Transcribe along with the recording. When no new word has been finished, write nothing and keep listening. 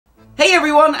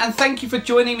everyone, and thank you for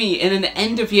joining me in an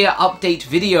end of year update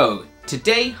video.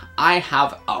 Today I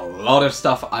have a lot of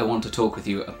stuff I want to talk with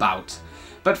you about.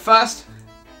 But first,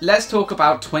 let's talk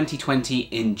about 2020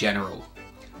 in general.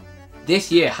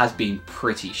 This year has been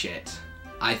pretty shit.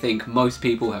 I think most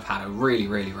people have had a really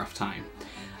rough time.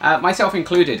 Myself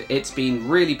included. It's been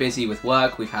really busy with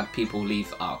work. We've had people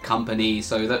leave our company,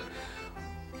 so that,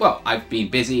 well, I've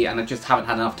been busy and I just haven't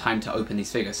had enough time to open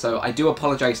these figures. So I do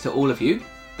apologise to all of you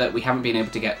that we haven't been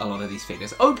able to get a lot of these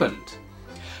figures opened.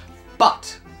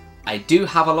 But I do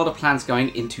have a lot of plans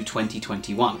going into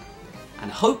 2021. And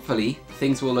hopefully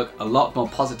things will look a lot more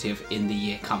positive in the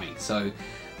year coming. So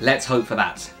let's hope for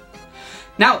that.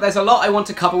 Now, there's a lot I want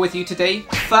to cover with you today.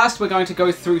 First, we're going to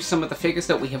go through some of the figures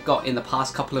that we have got in the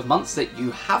past couple of months that you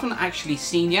haven't actually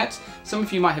seen yet. Some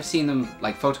of you might have seen them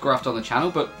like photographed on the channel,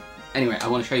 but anyway, I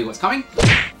want to show you what's coming.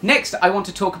 Next, I want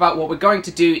to talk about what we're going to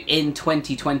do in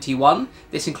 2021.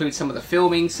 This includes some of the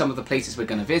filming, some of the places we're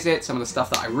going to visit, some of the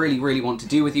stuff that I really want to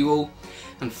do with you all.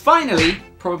 And finally,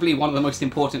 probably one of the most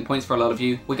important points for a lot of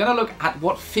you, we're going to look at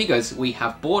what figures we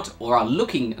have bought or are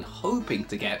looking and hoping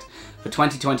to get for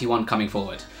 2021 coming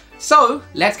forward. So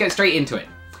let's get straight into it.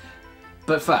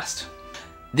 But first,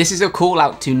 this is a call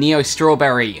out to Neo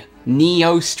Strawberry.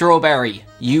 Neo Strawberry,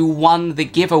 you won the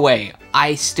giveaway.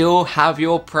 I still have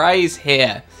your prize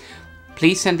here.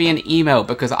 Please send me an email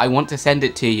because I want to send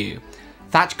it to you.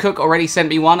 Thatch Cook already sent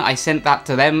me one. I sent that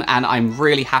to them and I'm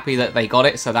really happy that they got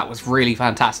it, so that was really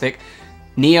fantastic.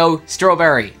 Neo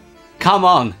Strawberry, come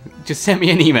on, just send me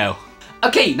an email.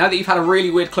 Okay, now that you've had a really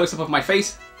weird close-up of my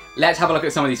face, let's have a look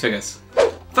at some of these figures.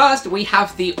 First, we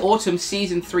have the Autumn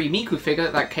Season 3 Miku figure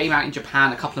that came out in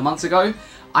Japan a couple of months ago.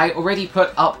 I already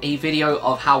put up a video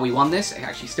of how we won this. It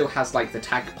actually still has like the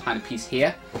tag behind a piece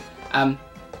here.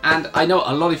 And I know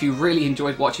a lot of you really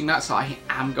enjoyed watching that, so I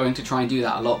am going to try and do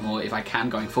that a lot more if I can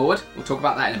going forward. We'll talk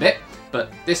about that in a bit,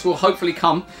 but this will hopefully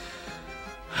come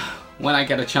when I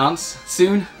get a chance.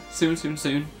 Soon.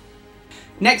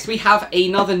 Next, we have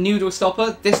another noodle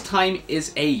stopper. This time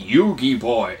is a Yugi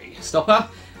Boy stopper.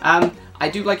 I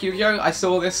do like Yu-Gi-Oh! I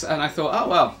saw this and I thought, oh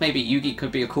well, maybe Yugi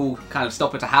could be a cool kind of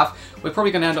stopper to have. We're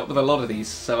probably going to end up with a lot of these,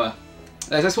 so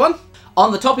there's this one.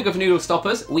 On the topic of noodle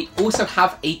stoppers, we also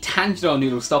have a Tanjiro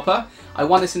noodle stopper. I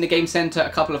won this in the game center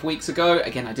a couple of weeks ago.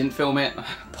 Again, I didn't film it. I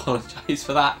apologise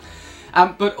for that.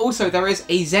 But also there is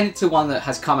a Zenitsu one that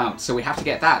has come out, so we have to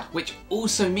get that, which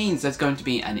also means there's going to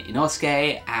be an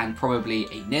Inosuke and probably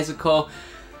a Nezuko.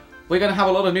 We're going to have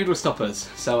a lot of noodle stoppers,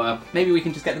 so maybe we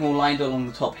can just get them all lined along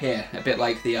the top here, a bit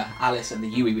like the Alice and the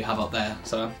Yui we have up there.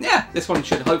 So yeah, this one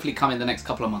should hopefully come in the next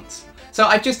couple of months. So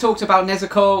I've just talked about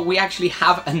Nezuko. We actually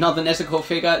have another Nezuko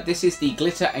figure. This is the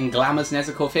Glitter and Glamours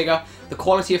Nezuko figure. The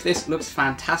quality of this looks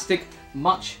fantastic,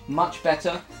 much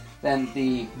better than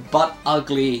the butt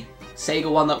ugly Sega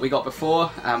one that we got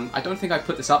before. I don't think I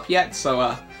put this up yet,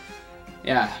 so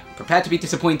yeah, prepare to be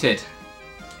disappointed.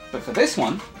 But for this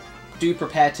one, do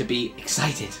prepare to be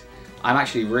excited. I'm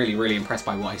actually really impressed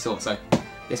by what I saw, so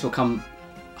this will come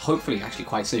hopefully actually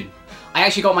quite soon. I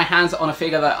actually got my hands on a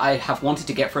figure that I have wanted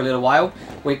to get for a little while.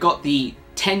 We've got the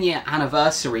 10-year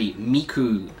anniversary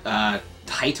Miku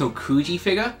Taito Kuji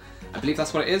figure. I believe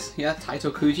that's what it is. Yeah,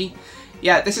 Taito Kuji.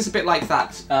 Yeah, this is a bit like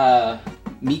that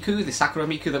Miku, the Sakura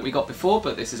Miku that we got before,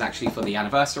 but this is actually for the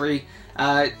anniversary.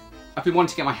 I've been wanting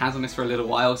to get my hands on this for a little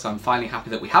while, so I'm finally happy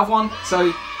that we have one.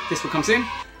 So this will come soon.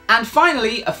 And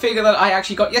finally, a figure that I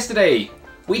actually got yesterday.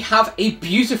 We have a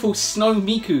beautiful Snow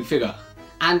Miku figure.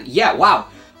 And yeah, wow.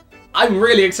 I'm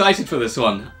really excited for this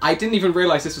one. I didn't even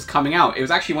realise this was coming out. It was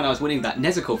actually when I was winning that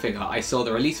Nezuko figure, I saw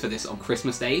the release for this on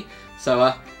Christmas Day.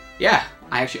 So yeah,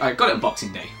 I got it on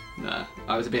Boxing Day.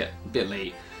 I was a bit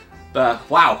late. But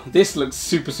wow, this looks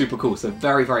super cool. So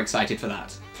very excited for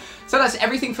that. So that's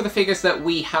everything for the figures that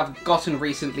we have gotten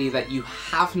recently that you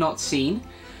have not seen.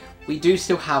 We do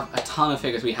still have a ton of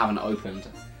figures we haven't opened.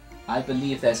 I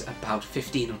believe there's about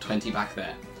 15 or 20 back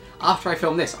there. After I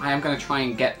film this, I am going to try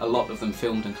and get a lot of them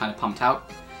filmed and kind of pumped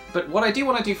out. But what I do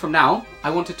want to do from now,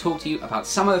 I want to talk to you about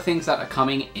some of the things that are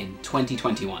coming in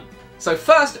 2021. So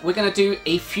first, we're going to do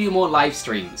a few more live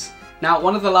streams. Now,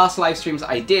 one of the last live streams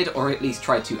I did, or at least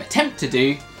tried to attempt to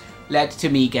do, led to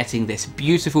me getting this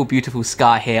beautiful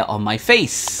scar here on my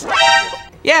face.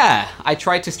 Yeah, I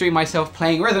tried to stream myself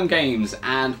playing rhythm games,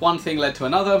 and one thing led to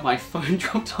another. My phone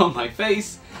dropped on my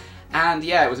face, and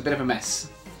yeah, it was a bit of a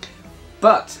mess.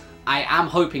 But I am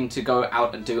hoping to go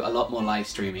out and do a lot more live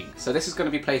streaming. So this is going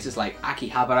to be places like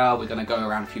Akihabara. We're going to go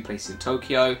around a few places in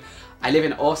Tokyo. I live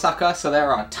in Osaka, so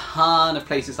there are a ton of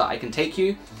places that I can take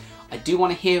you. I do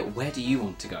want to hear, where do you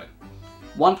want to go?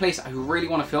 One place I really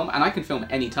want to film, and I can film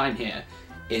anytime here,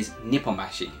 is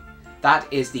Nipponbashi. That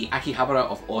is the Akihabara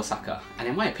of Osaka, and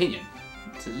in my opinion,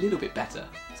 it's a little bit better.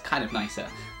 It's kind of nicer.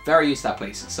 Very used to that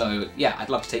place, so yeah, I'd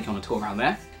love to take you on a tour around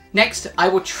there. Next, I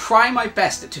will try my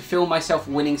best to film myself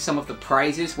winning some of the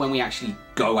prizes when we actually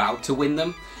go out to win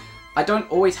them. I don't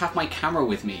always have my camera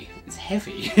with me. It's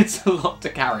heavy, it's a lot to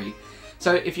carry.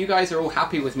 So if you guys are all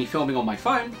happy with me filming on my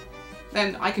phone,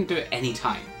 then I can do it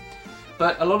anytime.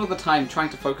 But a lot of the time, trying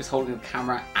to focus holding the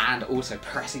camera and also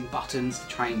pressing buttons to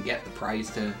try and get the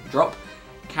prize to drop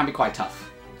can be quite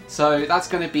tough. So that's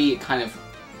going to be kind of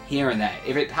here and there.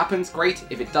 If it happens, great.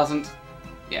 If it doesn't,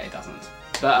 yeah, it doesn't.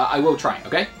 But I will try,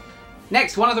 okay?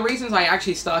 Next, one of the reasons I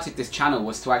actually started this channel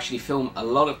was to actually film a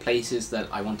lot of places that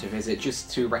I want to visit,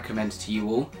 just to recommend to you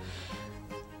all.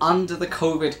 Under the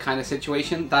COVID kind of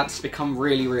situation, that's become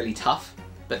really, really tough.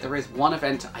 But there is one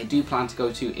event I do plan to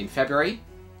go to in February,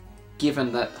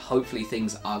 given that hopefully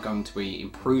things are going to be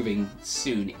improving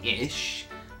soon-ish.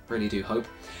 Really do hope.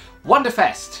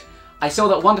 Wonderfest! I saw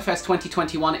that Wonderfest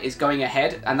 2021 is going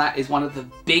ahead, and that is one of the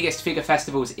biggest figure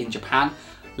festivals in Japan.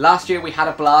 Last year we had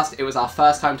a blast. It was our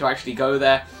first time to actually go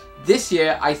there. This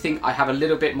year I think I have a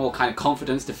little bit more kind of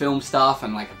confidence to film stuff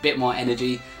and like a bit more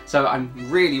energy. So I'm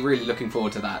really, really looking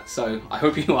forward to that. So I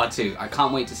hope you are too. I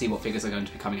can't wait to see what figures are going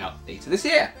to be coming out later this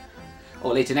year.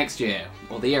 Or later next year.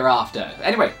 Or the year after.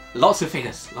 Anyway, lots of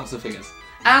figures. Lots of figures.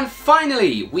 And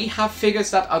finally, we have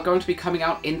figures that are going to be coming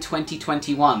out in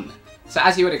 2021. So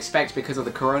as you would expect, because of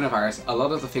the coronavirus, a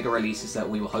lot of the figure releases that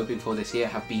we were hoping for this year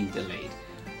have been delayed.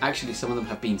 Actually, some of them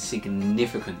have been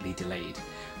significantly delayed.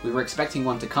 We were expecting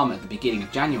one to come at the beginning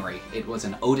of January. It was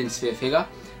an Odin Sphere figure.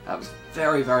 I was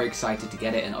very, very excited to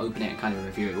get it and open it and kind of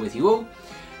review it with you all.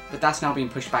 But that's now been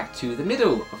pushed back to the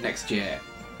middle of next year.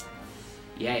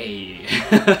 Yay!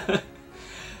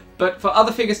 But for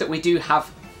other figures that we do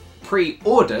have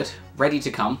pre-ordered, ready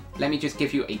to come, let me just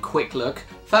give you a quick look.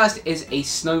 First is a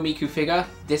Snow Miku figure.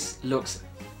 This looks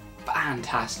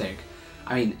fantastic.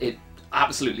 I mean, it's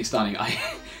absolutely stunning. I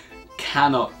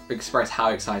cannot express how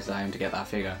excited I am to get that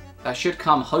figure. That should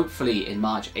come hopefully in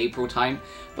March, April time,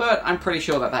 but I'm pretty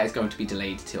sure that that is going to be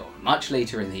delayed till much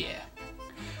later in the year.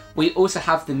 We also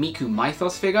have the Miku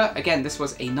Mythos figure. Again, this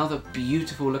was another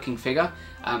beautiful looking figure.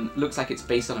 Looks like it's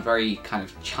based on a very kind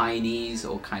of Chinese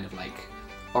or kind of like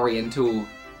Oriental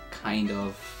kind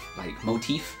of like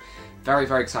motif. Very,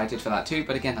 very excited for that too,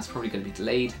 but again, that's probably going to be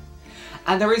delayed.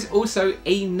 And there is also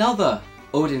another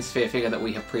Odin Sphere figure that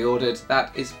we have pre-ordered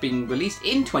that is being released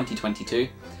in 2022.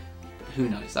 But who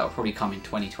knows, that will probably come in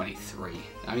 2023.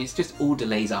 I mean, it's just all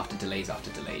delays after delays after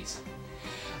delays.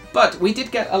 But we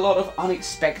did get a lot of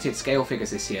unexpected scale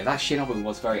figures this year. That Shinobu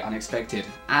was very unexpected.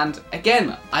 And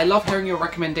again, I love hearing your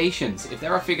recommendations. If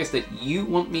there are figures that you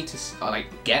want me to like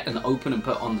get and open and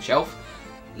put on the shelf,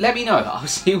 let me know. I'll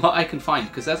see what I can find,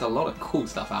 because there's a lot of cool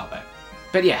stuff out there.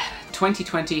 But yeah,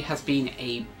 2020 has been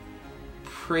a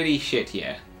pretty shit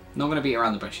year. Not going to beat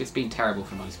around the bush. It's been terrible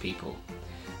for most people.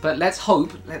 But let's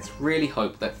hope, let's really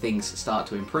hope that things start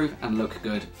to improve and look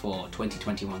good for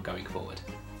 2021 going forward.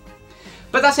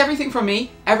 But that's everything from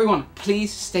me. Everyone,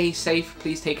 please stay safe.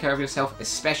 Please take care of yourself,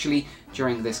 especially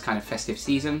during this kind of festive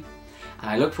season. And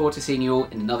I look forward to seeing you all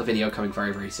in another video coming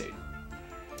very, very soon.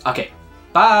 Okay,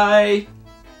 bye!